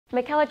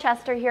Michella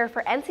Chester here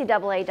for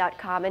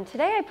NCAA.com, and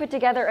today I put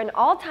together an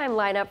all-time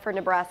lineup for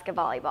Nebraska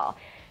volleyball.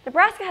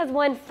 Nebraska has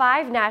won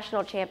 5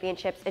 national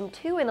championships and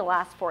 2 in the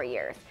last 4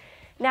 years.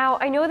 Now,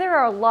 I know there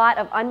are a lot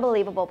of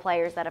unbelievable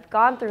players that have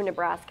gone through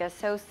Nebraska,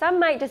 so some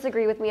might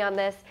disagree with me on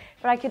this,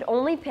 but I could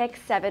only pick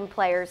 7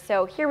 players,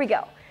 so here we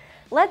go.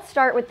 Let's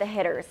start with the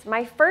hitters.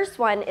 My first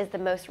one is the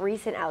most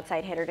recent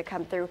outside hitter to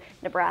come through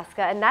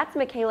Nebraska, and that's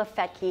Michella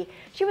Chester.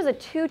 She was a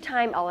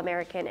 2-time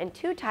All-American and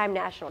 2-time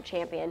national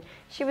champion.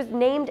 She was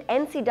named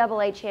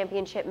NCAA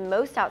Championship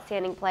Most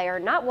Outstanding Player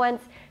not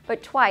once,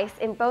 but twice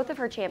in both of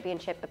her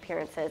championship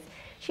appearances.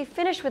 She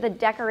finished with a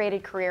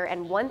decorated career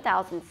and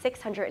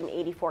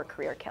 1,684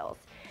 career kills.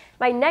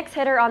 My next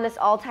hitter on this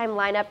all-time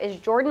lineup is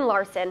Jordan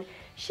Larson.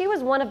 She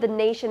was one of the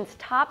nation's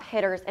top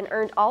hitters and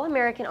earned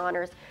All-American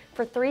honors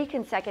for 3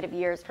 consecutive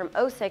years from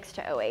 06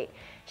 to 08.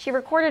 She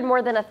recorded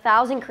more than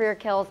 1,000 career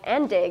kills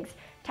and digs,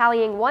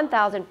 tallying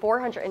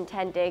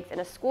 1,410 digs and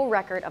a school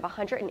record of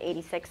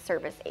 186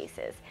 service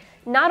aces.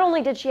 Not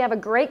only did she have a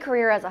great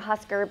career as a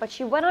Husker, but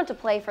she went on to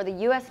play for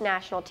the U.S.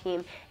 national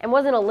team and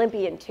was an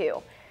Olympian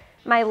too.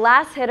 My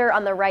last hitter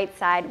on the right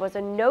side was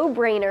a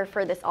no-brainer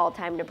for this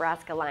all-time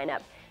Nebraska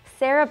lineup,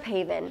 Sarah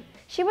Pavin.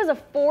 She was a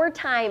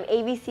 4-time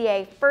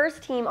AVCA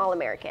first-team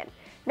All-American.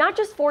 Not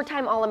just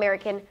 4-time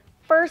All-American,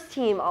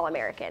 first-team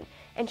All-American.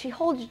 And she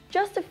holds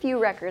just a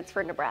few records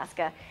for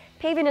Nebraska.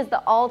 Pavin is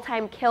the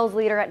all-time kills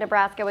leader at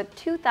Nebraska with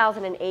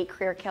 2,008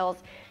 career kills.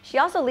 She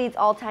also leads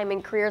all-time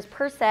in careers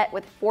per set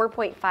with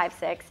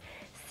 4.56,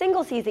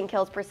 single-season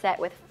kills per set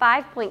with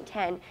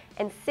 5.10,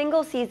 and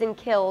single-season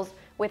kills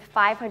with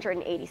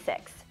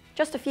 586.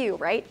 Just a few,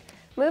 right?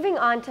 Moving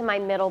on to my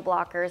middle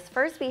blockers,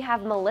 first we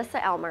have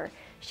Melissa Elmer.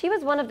 She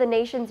was one of the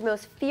nation's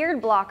most feared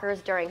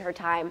blockers during her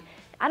time.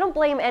 I don't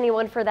blame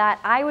anyone for that.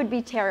 I would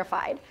be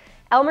terrified.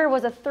 Elmer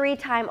was a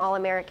 3-time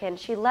All-American.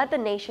 She led the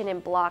nation in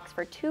blocks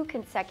for 2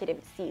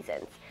 consecutive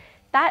seasons.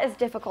 That is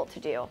difficult to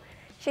do.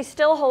 She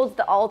still holds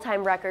the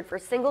all-time record for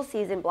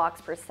single-season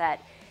blocks per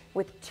set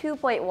with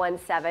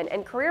 2.17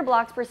 and career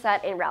blocks per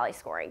set in rally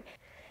scoring.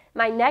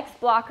 My next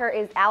blocker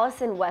is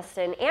Allison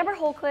Weston. Amber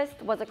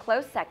Holquist was a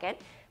close second,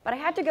 but I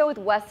had to go with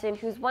Weston,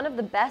 who's one of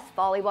the best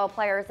volleyball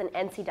players in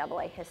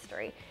NCAA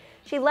history.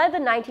 She led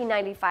the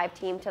 1995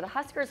 team to the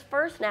Huskers'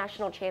 first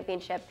national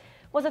championship,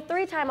 was a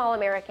 3-time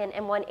All-American,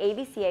 and won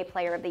AVCA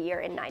Player of the Year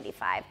in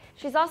 '95.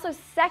 She's also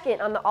second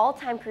on the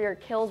all-time career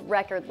kills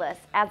record list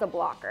as a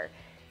blocker.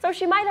 So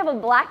she might have a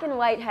black and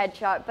white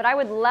headshot, but I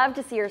would love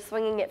to see her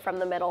swinging it from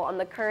the middle on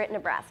the current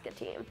Nebraska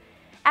team.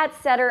 At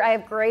setter, I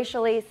have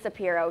Graciela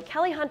Sapiro.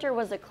 Kelly Hunter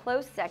was a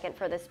close second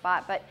for this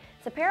spot, but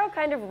Sapiro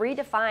kind of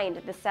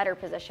redefined the setter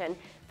position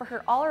for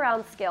her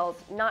all-around skills,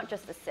 not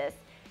just assists.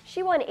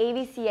 She won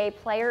AVCA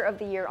Player of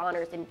the Year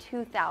honors in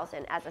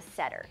 2000 as a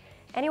setter.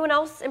 Anyone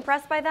else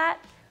impressed by that?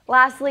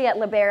 Lastly, at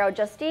libero,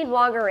 Justine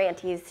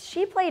Wongerantes.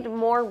 She played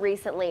more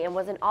recently and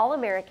was an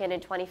All-American in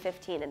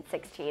 2015 and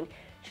 16.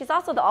 She's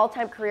also the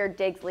all-time career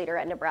digs leader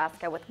at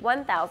Nebraska with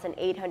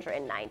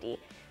 1,890.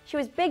 She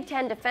was Big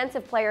Ten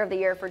Defensive Player of the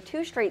Year for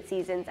 2 straight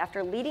seasons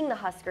after leading the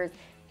Huskers'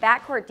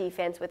 backcourt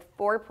defense with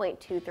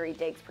 4.23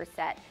 digs per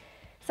set.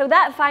 So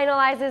that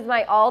finalizes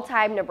my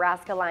all-time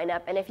Nebraska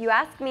lineup, and if you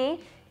ask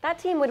me, that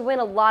team would win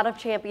a lot of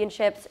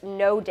championships,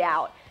 no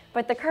doubt.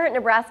 But the current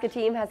Nebraska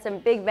team has some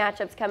big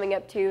matchups coming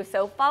up too,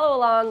 so follow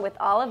along with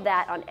all of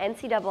that on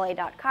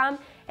NCAA.com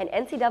and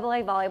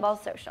NCAA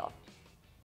Volleyball Social.